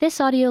This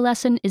audio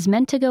lesson is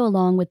meant to go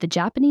along with the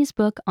Japanese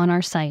book on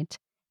our site.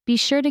 Be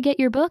sure to get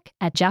your book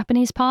at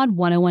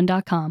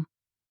JapanesePod101.com.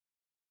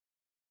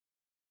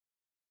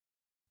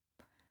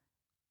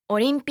 オ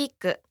リンピッ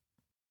ク、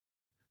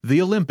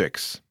 The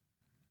Olympics,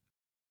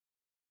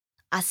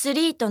 アス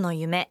リートの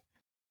夢、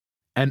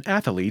 an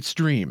athlete's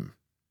dream.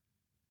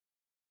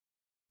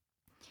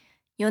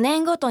 4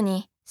年ごと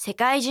に世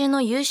界中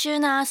の優秀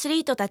なアス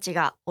リートたち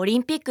がオリ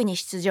ンピックに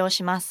出場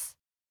します。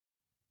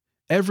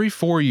Every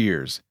 4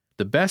 years,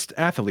 the best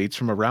athletes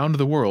from around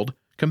the world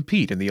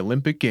compete in the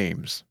Olympic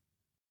Games.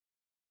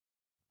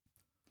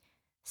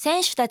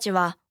 選手たち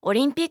はオ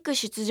リンピック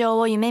出場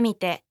を夢見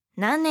て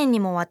何年に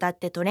もわたっ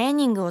てトレー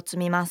ニングを積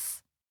みま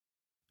す。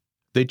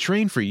They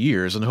train for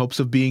years in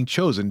hopes of being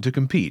chosen to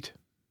compete.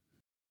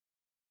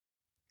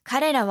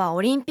 彼らは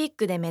オリンピッ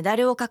クでメダ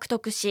ルを獲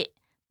得し、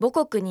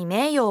母国に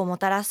名誉をも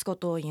たらすこ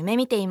とを夢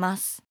見ていま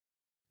す。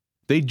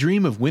They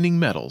dream of winning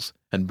medals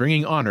and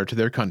bringing honor to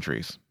their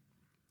countries.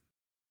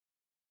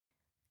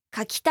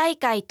 夏季大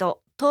会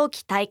と冬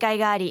季大会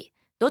があり、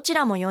どち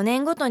らも4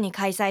年ごとに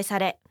開催さ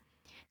れ、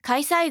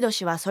開催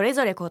年はそれ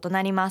ぞれ異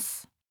なりま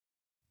す。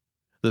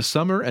The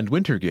summer and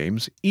winter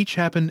games each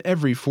happen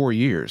every 4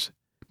 years,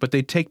 but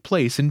they take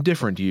place in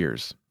different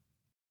years.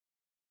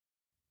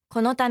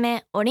 このた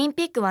め、オリン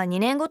ピックは2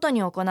年ごと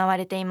に行わ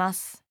れていま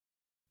す。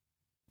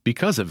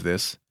Because of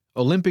this,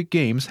 Olympic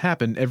Games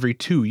happen every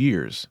 2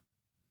 years.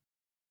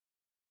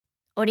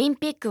 オリン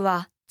ピック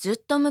はずっ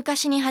と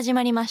昔に始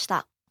まりまし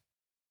た。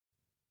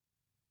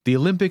The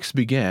Olympics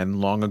began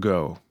long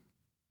ago.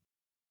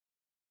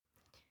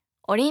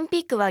 オリンピ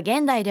ックは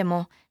現代で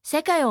も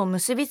世界を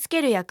結びつ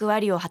ける役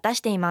割を果た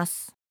していま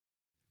す。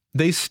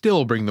They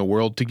still bring the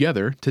world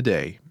together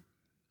today.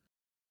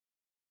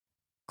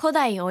 古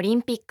代オリ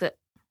ンピック、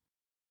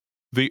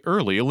 The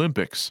early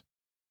Olympics.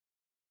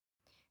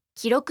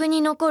 記録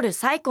に残る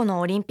最古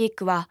のオリンピッ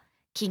クは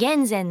紀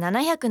元前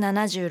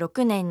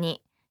776年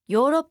に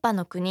ヨーロッパ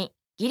の国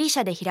ギリシ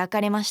ャで開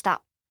かれまし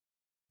た。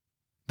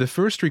The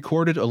first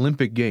recorded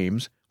Olympic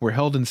Games were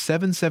held in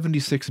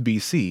 776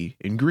 BC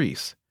in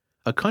Greece,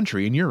 a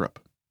country in Europe.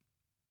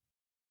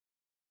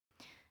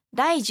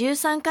 第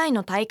13回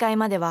の大会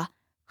までは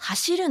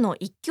走るの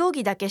1競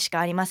技だけし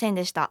かありません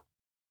でした。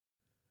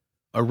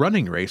A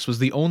running race was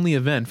the only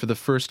event for the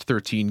first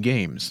 13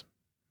 games.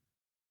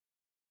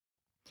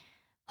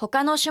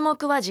 他の種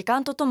目は時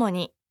間ととも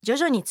に徐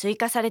々に追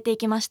加されてい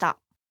きました。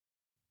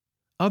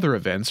Other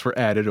events were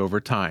added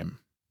over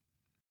time.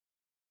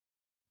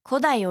 古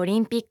代オリ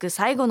ンピック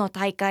最後の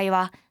大会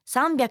は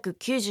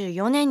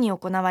394年に行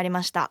われ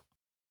ました。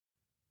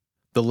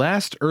The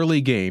last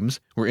early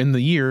games were in the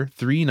year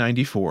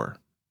 394.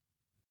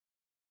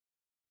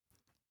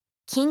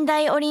 近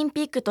代オリン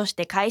ピックとし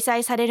て開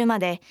催されるま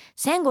で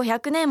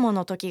1500年も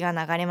の時が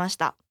流れまし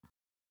た。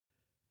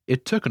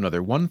It took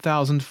another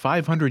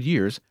 1,500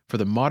 years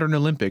for the modern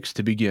Olympics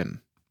to begin.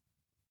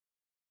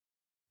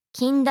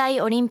 近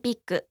代オリンピッ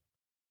ク、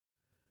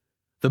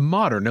 The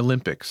modern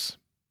Olympics.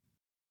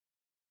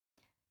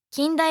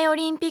 近代オ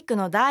リンピック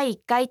の第1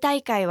回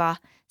大会は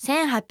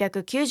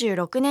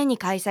1896年に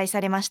開催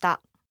されまし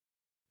た。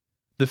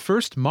The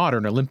first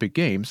modern Olympic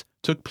Games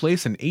took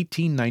place in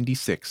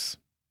 1896.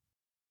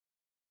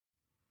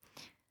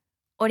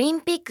 オリ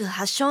ンピック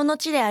発祥の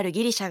地である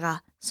ギリシャ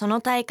がその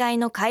大会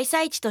の開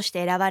催地とし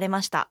て選ばれ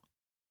ました。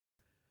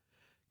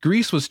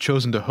Greece was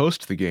chosen to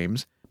host the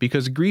Games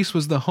because Greece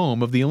was the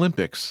home of the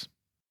Olympics.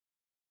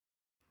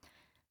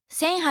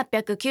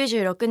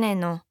 1896年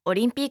のオ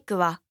リンピック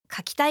は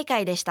夏季大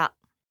会でした。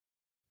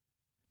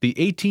The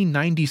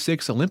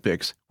 1896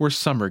 Olympics were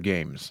summer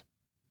games.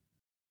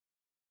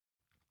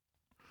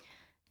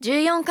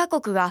 14カ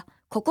国が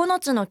9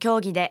つの競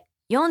技で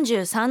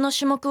43の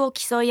種目を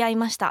競い合い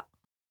ました。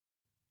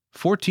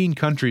14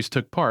 countries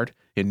took part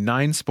in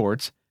 9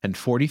 sports and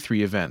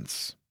 43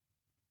 events.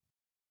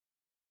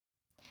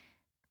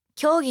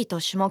 競技と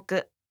種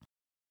目、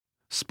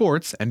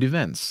 Sports and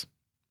events.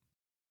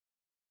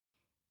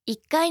 1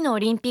回のオ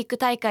リンピック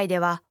大会で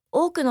は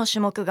多くの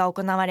種目が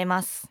行われ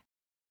ます。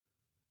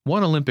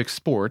One Olympic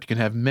sport can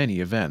have many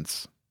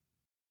events.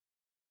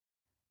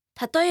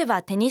 例え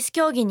ばテニス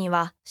競技に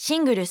はシ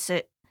ングル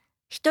ス、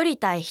1人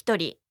対1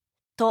人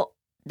と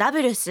ダ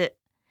ブルス、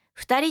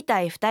2人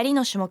対2人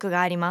の種目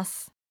がありま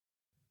す。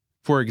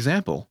For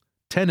example,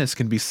 tennis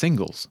can be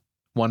singles,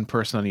 one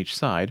person on each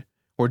side,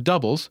 or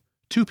doubles,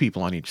 two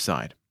people on each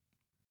side.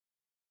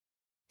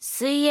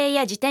 水泳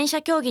や自転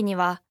車競技に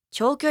は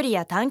長距離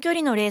や短距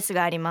離のレース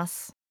がありま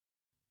す。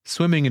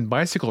Swimming and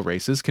bicycle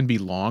races can be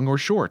long or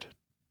short.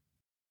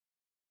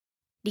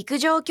 陸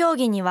上競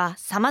技には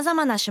様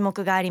々な種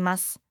目がありま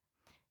す。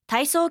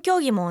体操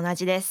競技も同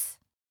じです。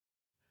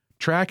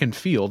Track and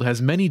field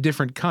has many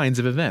different kinds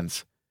of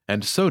events,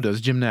 and so does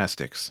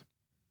gymnastics.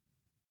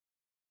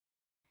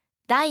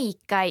 第1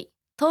回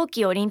冬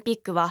季オリンピ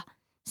ックは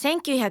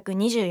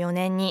1924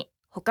年に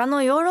他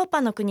のヨーロッ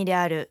パの国で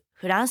ある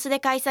フランスで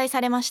開催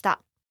されまし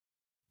た。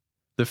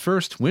The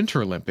first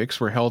Winter Olympics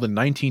were held in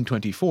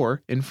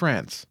 1924 in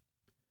France,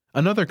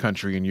 another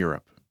country in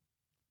Europe.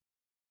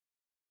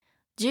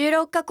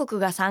 16カ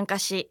国が参加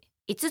し、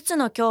5つ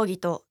の競技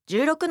と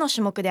16の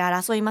種目で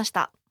争いまし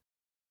た。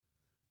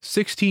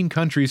16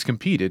 countries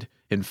competed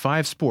in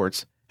 5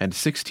 sports and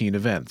 16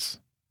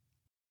 events.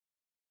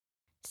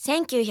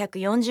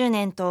 1940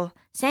年と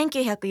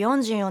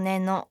1944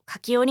年の夏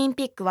季オリン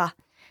ピックは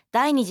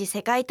第二次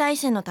世界大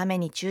戦のため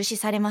に中止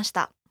されまし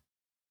た。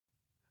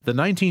The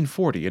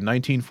 1940 and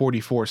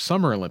 1944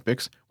 Summer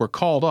Olympics were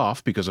called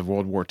off because of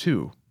World War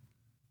II.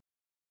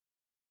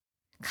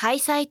 開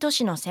催都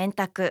市の選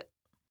択。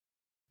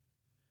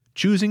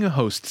Choosing a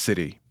host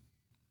city.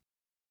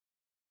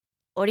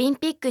 オリン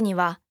ピックに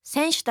は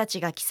選手た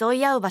ちが競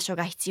い合う場所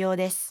が必要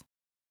です。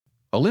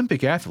Olympic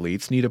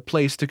athletes need a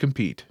place to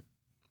compete.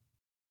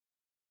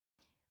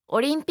 オ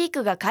リンピッ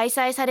クが開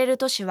催される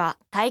都市は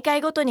大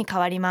会ごとに変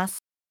わりま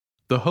す。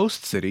The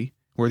host city,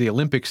 where the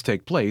Olympics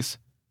take place,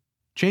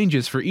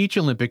 changes for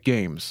each Olympic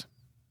Games.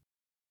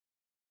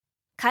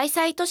 開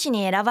催都市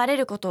に選ばれ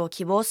ることを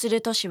希望す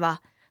る都市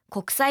は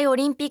国際オ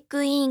リンピッ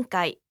ク委員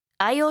会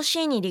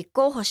IOC に立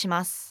候補し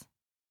ます。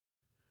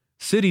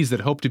Cities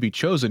that hope to be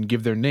chosen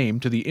give their name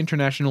to the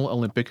International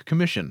Olympic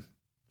Commission,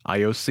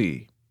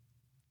 IOC.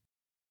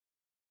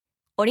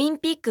 オリン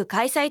ピック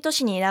開催都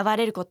市に選ば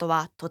れること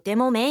はとて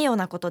も名誉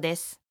なことで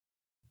す。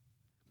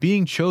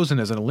Being chosen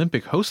as an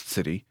Olympic host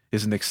city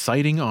is an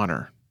exciting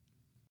honor.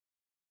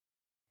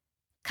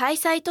 開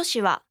催都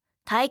市は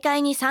大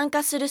会に参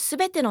加するす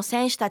べての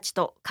選手たち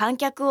と観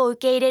客を受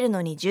け入れる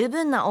のに十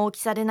分な大き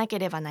さでなけ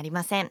ればなり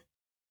ません。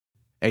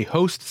A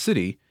host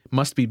city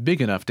must be big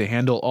enough to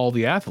handle all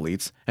the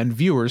athletes and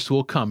viewers who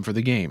will come for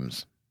the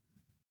games.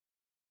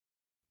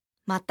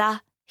 ま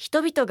た、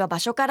人々が場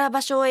所から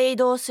場所へ移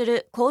動す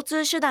る交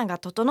通手段が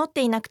整っ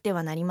ていなくて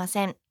はなりま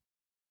せん。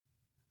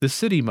The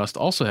city must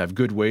also have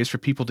good ways for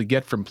people to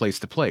get from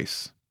place to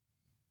place.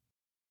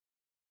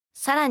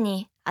 さら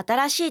に、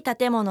新しい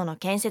建物の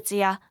建設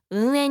や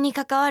運営に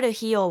関わる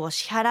費用を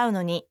支払う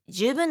のに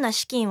十分な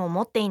資金を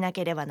持っていな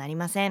ければなり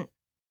ません。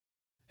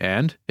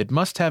And it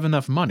must have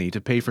enough money to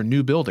pay for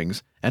new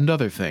buildings and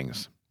other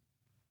things.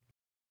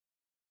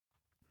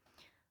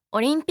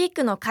 オリンピッ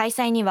クの開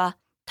催には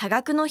多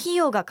額の費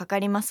用がかか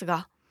ります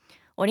が、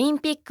オリン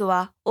ピック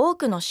は多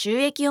くの収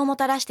益をも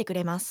たらしてく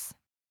れます。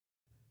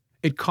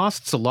It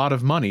costs a lot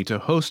of money to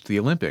host the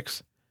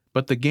Olympics,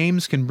 but the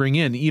Games can bring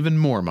in even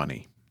more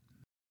money.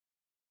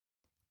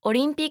 オ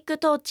リンピック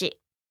トーチ。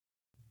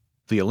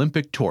The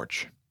Olympic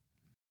torch.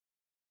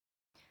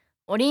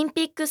 オリン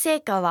ピック聖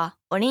火は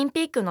オリン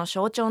ピックの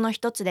象徴の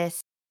一つで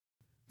す。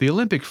The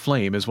Olympic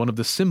flame is one of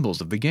the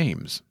symbols of the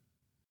Games.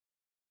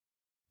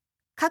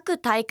 各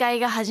大会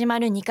が始ま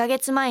る2ヶ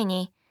月前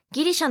に、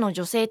ギリシャの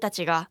女性た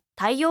ちが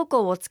太陽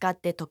光を使っ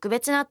て特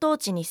別なトー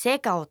チに聖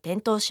火を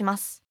点灯しま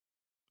す。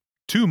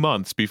2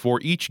 months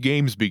before each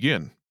Games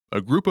begin,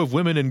 a group of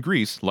women in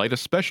Greece light a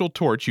special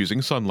torch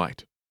using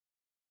sunlight.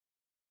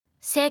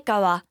 聖火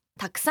は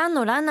たくさん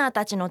のランナー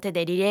たちの手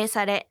でリレー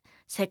され、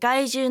世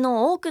界中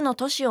の多くの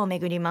都市を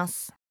巡りま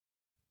す。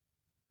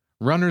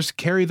Runners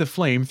carry the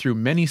flame through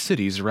many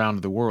cities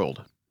around the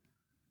world.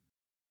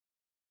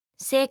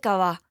 聖火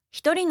は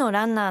一人の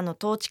ランナーの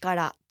トーチか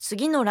ら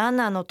次のラン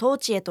ナーのトー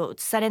チへと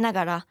移されな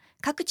がら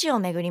各地を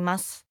巡りま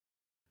す。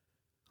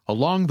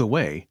Along the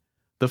way,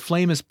 the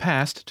flame is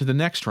passed to the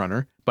next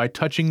runner by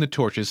touching the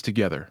torches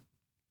together.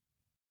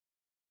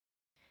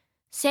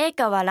 聖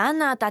火はラン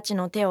ナーたち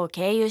の手を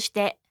経由し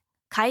て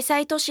開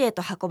催都市へ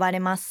と運ばれ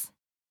ます。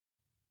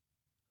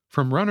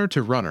From runner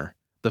to runner,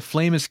 the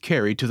flame is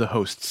carried to the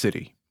host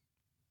city.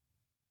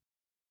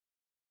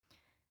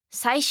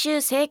 最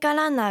終聖火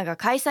ランナーが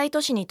開催都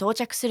市に到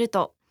着する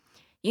と、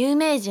有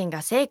名人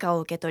が聖火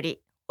を受け取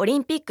り、オリ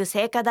ンピック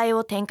聖火台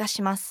を点火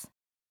します。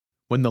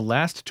When the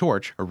last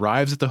torch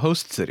arrives at the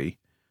host city,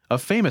 a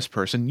famous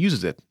person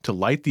uses it to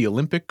light the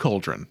Olympic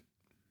cauldron.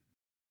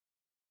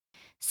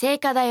 聖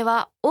火台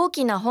は大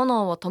きな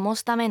炎を灯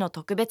すための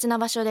特別な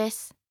場所で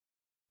す。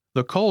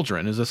The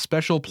cauldron is a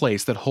special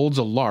place that holds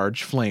a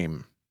large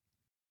flame.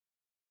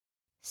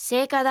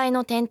 聖火台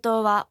の点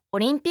灯はオ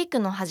リンピック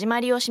の始ま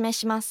りを示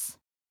します。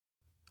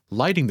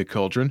Lighting the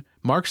cauldron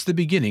marks the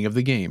beginning of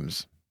the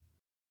Games.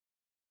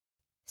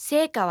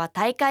 聖火は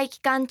大会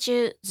期間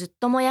中ずっ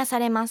と燃やさ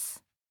れま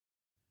す。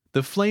The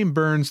flame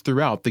burns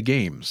throughout the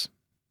Games.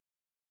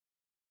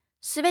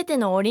 すべて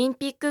のオリン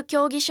ピック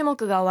競技種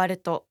目が終わ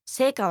ると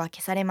聖火は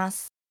消されま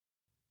す。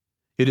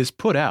It is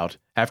put out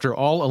after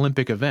all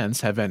Olympic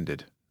events have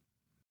ended.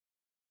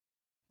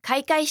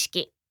 開会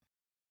式。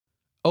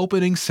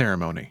Opening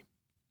ceremony.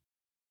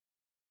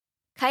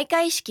 開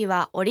会式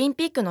はオリン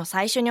ピックの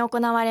最初に行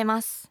われ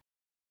ます。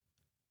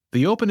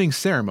The opening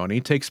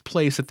ceremony takes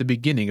place at the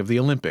beginning of the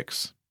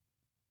Olympics.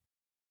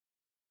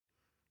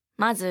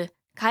 まず、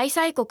開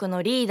催国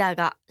のリーダー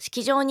が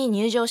式場に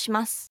入場し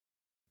ます。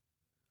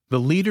The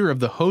leader of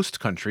the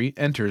host country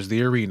enters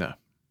the arena.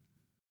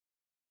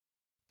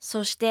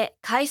 そして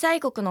開催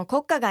国の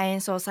国歌が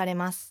演奏され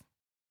ます。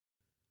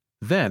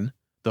Then,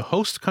 the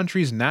host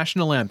country's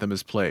national anthem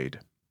is played.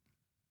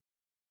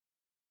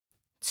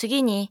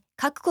 次に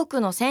各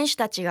国の選手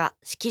たちが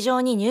式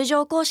場に入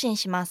場行進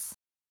します。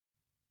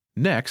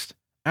Next,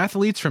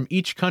 Athletes from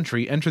each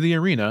country enter the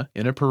arena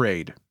in a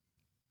parade.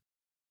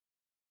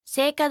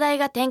 聖火台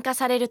が点火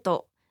される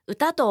と、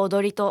歌と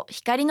踊りと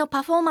光の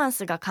パフォーマン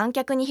スが観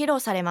客に披露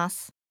されま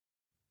す。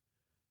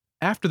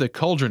After the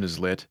cauldron is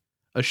lit,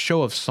 a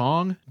show of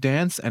song,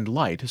 dance, and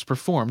light is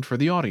performed for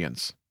the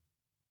audience.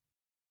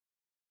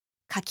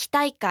 夏季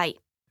大会。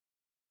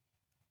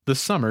The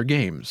Summer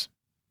Games.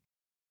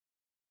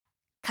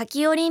 夏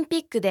季オリンピ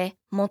ックで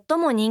最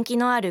も人気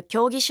のある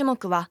競技種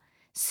目は、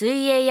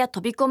水泳や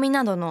飛び込み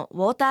などのウ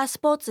ォータース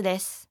ポーツで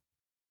す。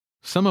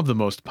Some of the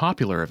most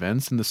popular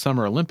events in the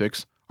Summer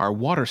Olympics are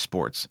water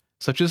sports,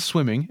 such as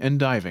swimming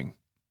and diving.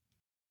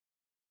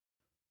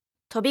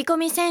 飛び込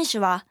み選手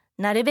は、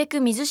なるべ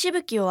く水し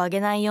ぶきを上げ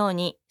ないよう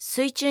に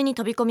水中に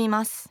飛び込み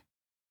ます。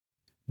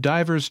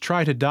Divers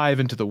try to dive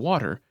into the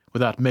water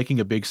without making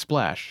a big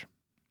splash.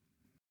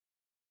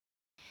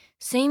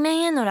 水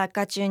面への落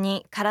下中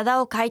に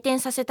体を回転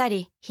させた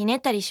り、ひね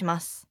ったりしま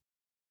す。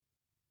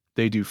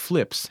They do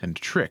flips and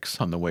tricks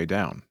on the way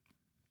down.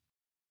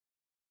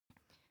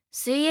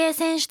 水泳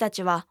選手た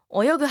ちは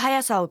泳ぐ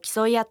速さを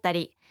競い合った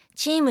り、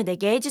チームで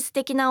芸術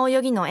的な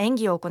泳ぎの演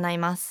技を行い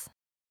ます。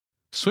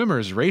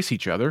Swimmers race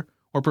each other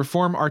or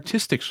perform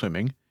artistic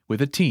swimming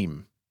with a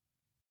team.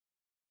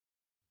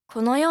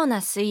 このよう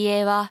な水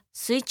泳は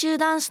水中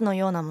ダンスの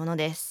ようなもの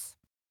です。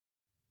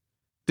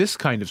This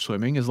kind of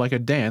swimming is like a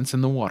dance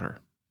in the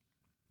water.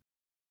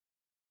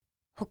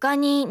 他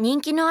に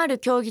人気のある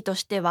競技と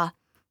しては、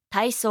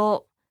体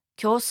操、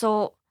競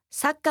走、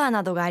サッカー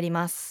などがあり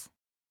ます。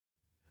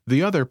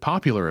The other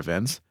popular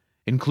events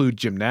include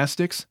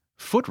gymnastics,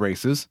 foot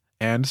races,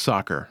 and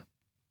soccer.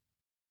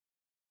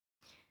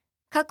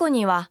 過去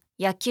には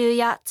野球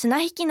や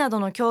綱引きなど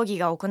の競技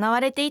が行わ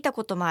れていた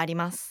こともあり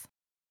ます。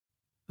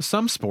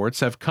Some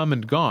sports have come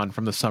and gone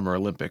from the Summer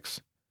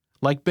Olympics,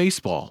 like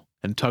baseball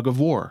and tug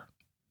of war.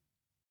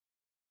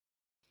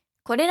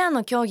 これら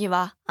の競技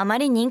はあま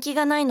り人気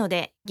がないの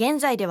で、現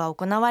在では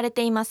行われ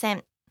ていませ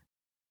ん。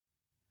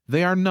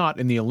They are not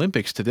in the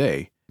Olympics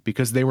today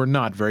because they were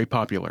not very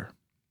popular.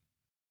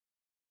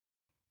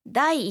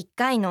 第1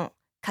回の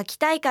夏季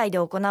大会で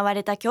行わ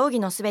れた競技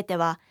のすべて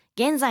は、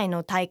現在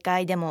の大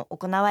会でも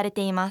行われ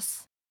ていま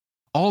す。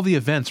All the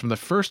events from the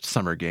first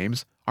Summer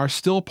Games are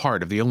still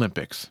part of the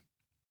Olympics.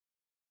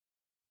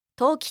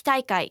 冬季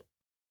大会。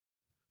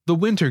The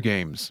Winter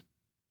Games.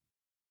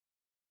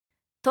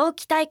 冬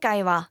季大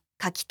会は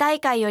夏季大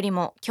会より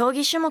も競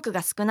技種目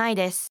が少ない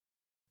です。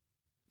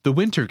The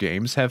Winter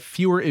Games have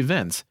fewer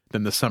events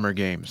than the Summer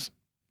Games.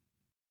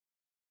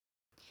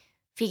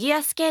 フィギュ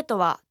アスケート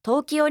は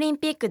冬季オリン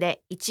ピック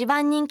で一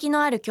番人気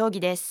のある競技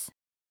です。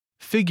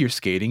Figure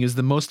skating is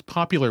the most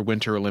popular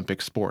Winter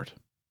Olympic sport.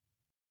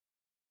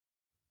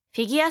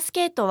 フィギュアス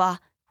ケート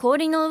は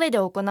氷の上で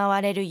行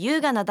われる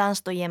優雅なダン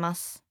スと言えま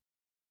す。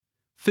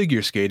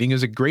Figure skating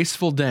is a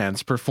graceful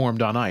dance performed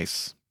on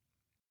ice.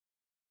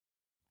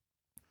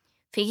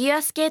 フィギュ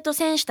アスケート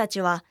選手た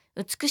ちは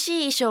美し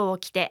い衣装を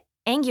着て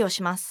演技を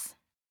します。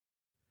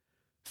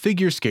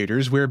Figure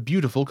skaters wear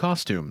beautiful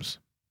costumes.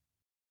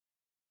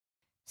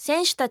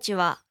 選手たち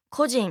は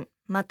個人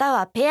また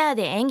はペア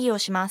で演技を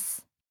しま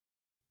す。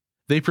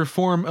They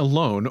perform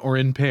alone or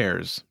in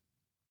pairs.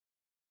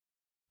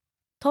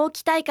 冬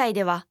季大会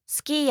では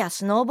スキーや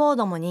スノーボー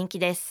ドも人気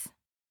です。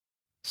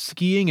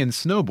Skiing and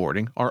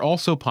snowboarding are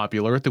also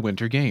popular at the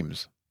Winter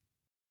Games.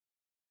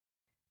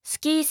 ス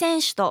キー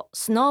選手と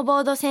スノーボ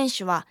ード選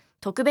手は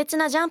特別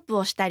なジャンプ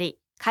をしたり、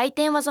回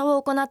転技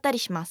を行ったり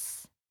しま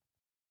す。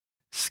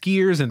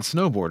Skiers and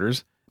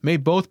snowboarders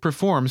may both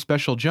perform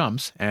special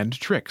jumps and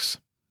tricks.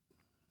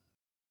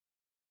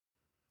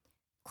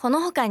 こ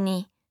の他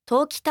に、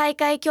冬季大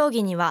会競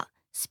技には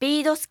ス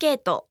ピードスケー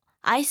ト、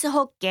アイス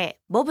ホッケ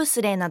ー、ボブ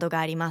スレーなどが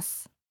ありま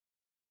す。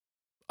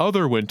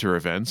Other winter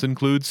events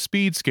include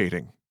speed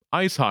skating,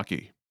 ice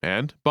hockey,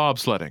 and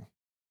bobsledding.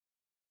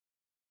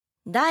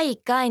 第1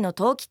回の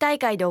冬季大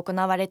会で行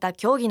われた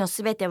競技の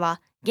すべて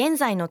は、現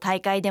在の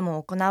大会で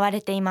も行われ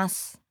ていま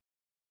す。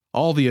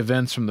All the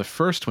events from the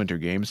first Winter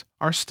Games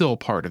are still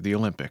part of the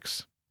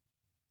Olympics.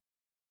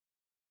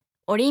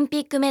 オリンピ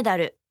ックメダ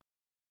ル。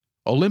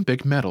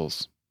Olympic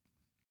medals.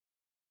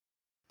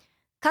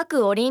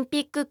 各オリンピ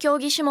ック競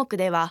技種目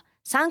では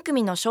3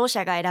組の勝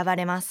者が選ば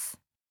れます。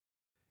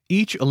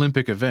Each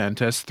Olympic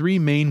event has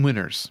three main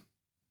winners.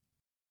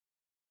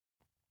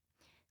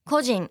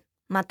 個人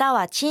また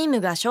はチーム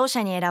が勝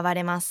者に選ば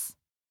れます。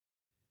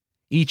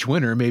Each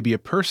winner may be a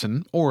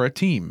person or a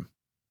team.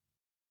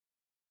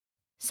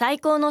 最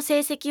高の成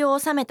績を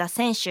収めた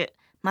選手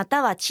ま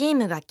たはチー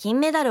ムが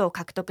金メダルを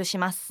獲得し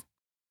ます。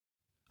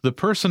The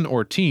person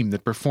or team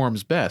that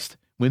performs best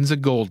wins a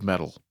gold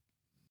medal.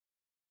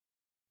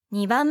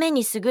 2番目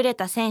に優れ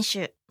た選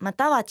手ま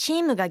たはチ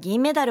ームが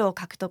銀メダルを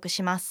獲得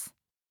します。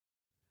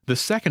The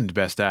second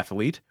best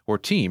athlete or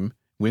team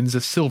wins a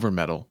silver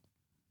medal.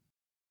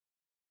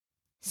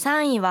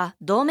 3位は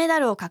銅メダ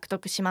ルを獲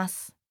得しま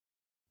す。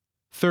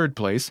Third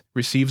place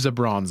receives a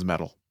bronze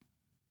medal.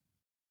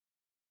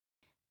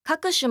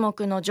 各種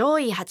目の上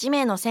位8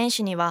名の選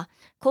手には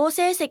好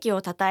成績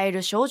を称え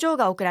る賞状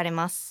が贈られ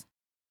ます。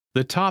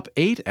The top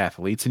 8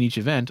 athletes in each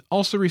event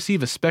also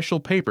receive a special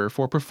paper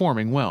for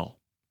performing well.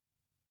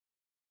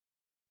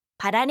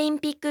 パラリン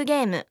ピック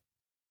ゲーム。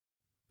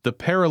 The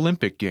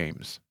Paralympic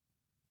Games.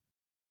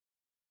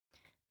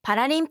 パ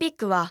ラリンピッ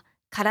クは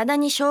体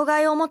に障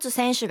害を持つ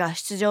選手が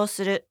出場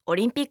するオ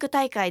リンピック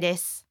大会で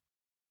す。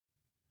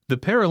The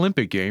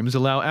Paralympic Games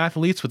allow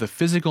athletes with a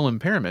physical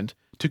impairment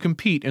to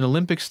compete in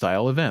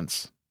Olympic-style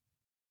events.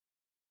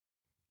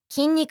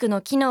 筋肉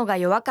の機能が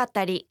弱かっ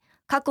たり、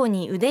過去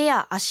に腕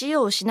や足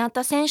を失っ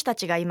た選手た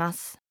ちがいま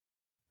す。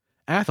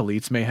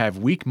Athletes may have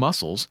weak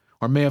muscles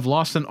or may have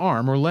lost an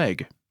arm or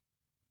leg.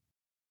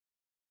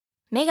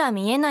 目が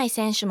見えない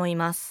選手もい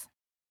ます。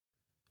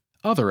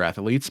Other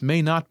athletes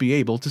may not be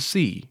able to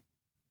see.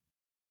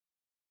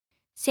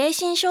 精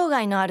神障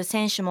害のある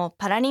選手も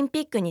パラリン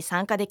ピックに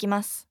参加でき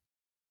ます。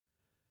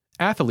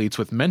Athletes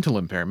with mental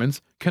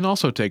impairments can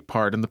also take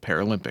part in the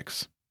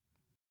Paralympics.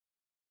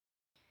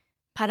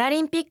 パラ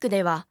リンピック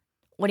では、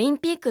オリン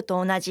ピック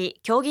と同じ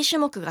競技種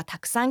目がた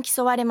くさん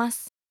競われま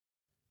す。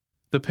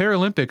The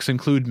Paralympics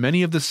include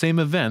many of the same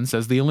events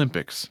as the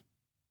Olympics.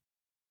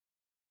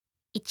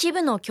 一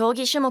部の競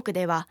技種目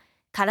では、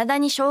体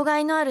に障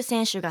害のある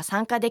選手が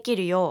参加でき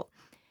るよ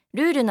う、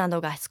ルールなど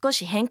が少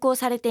し変更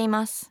されてい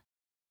ます。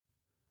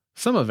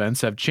Some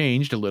events have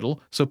changed a little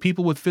so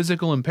people with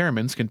physical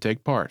impairments can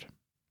take part.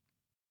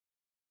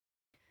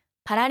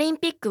 パラリン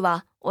ピック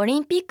はオリ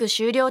ンピック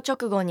終了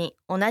直後に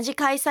同じ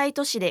開催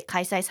都市で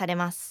開催され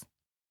ます。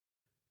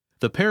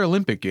The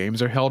Paralympic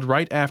Games are held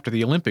right after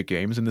the Olympic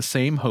Games in the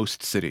same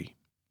host city.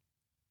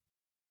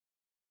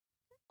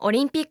 オ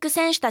リンピック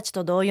選手たち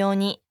と同様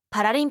に、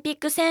パラリンピッ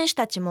ク選手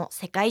たちも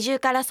世界中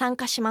から参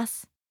加しま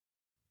す。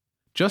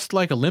Just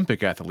like Olympic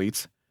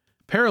athletes,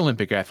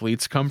 Paralympic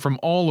athletes come from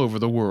all over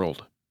the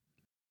world.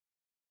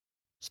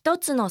 一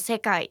つの世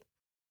界。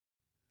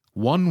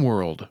One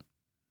world.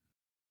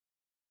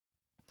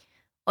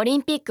 オリ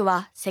ンピック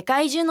は世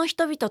界中の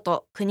人々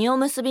と国を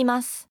結び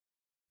ます。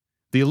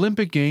The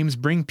Olympic Games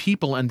bring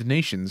people and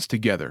nations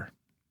together.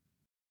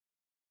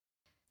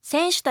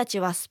 選手たち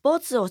はスポー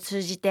ツを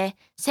通じて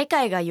世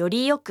界がよ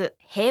り良く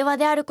平和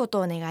であること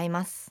を願い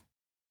ます。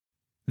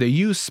They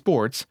use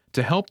sports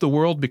to help the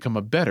world become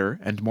a better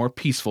and more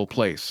peaceful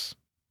place.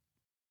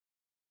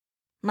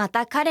 ま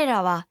た彼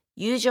らは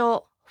友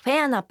情、フ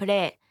ェアなプ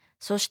レー、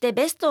そして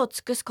ベストを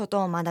尽くすこ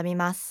とを学び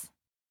ます。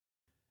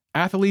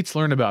Athletes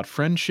learn about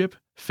friendship,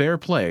 fair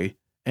play,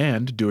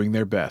 and doing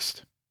their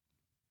best.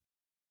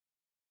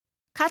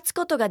 勝つ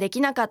ことができ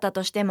なかった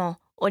としても、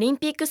オリン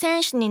ピック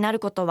選手になる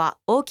ことは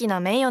大きな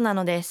名誉な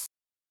のです。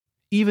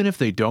Even if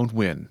they don't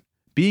win,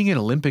 being an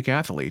Olympic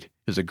athlete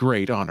is a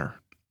great honor.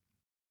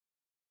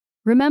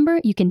 Remember,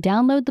 you can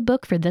download the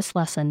book for this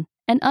lesson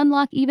and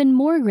unlock even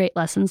more great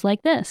lessons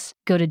like this.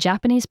 Go to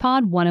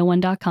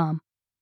JapanesePod101.com.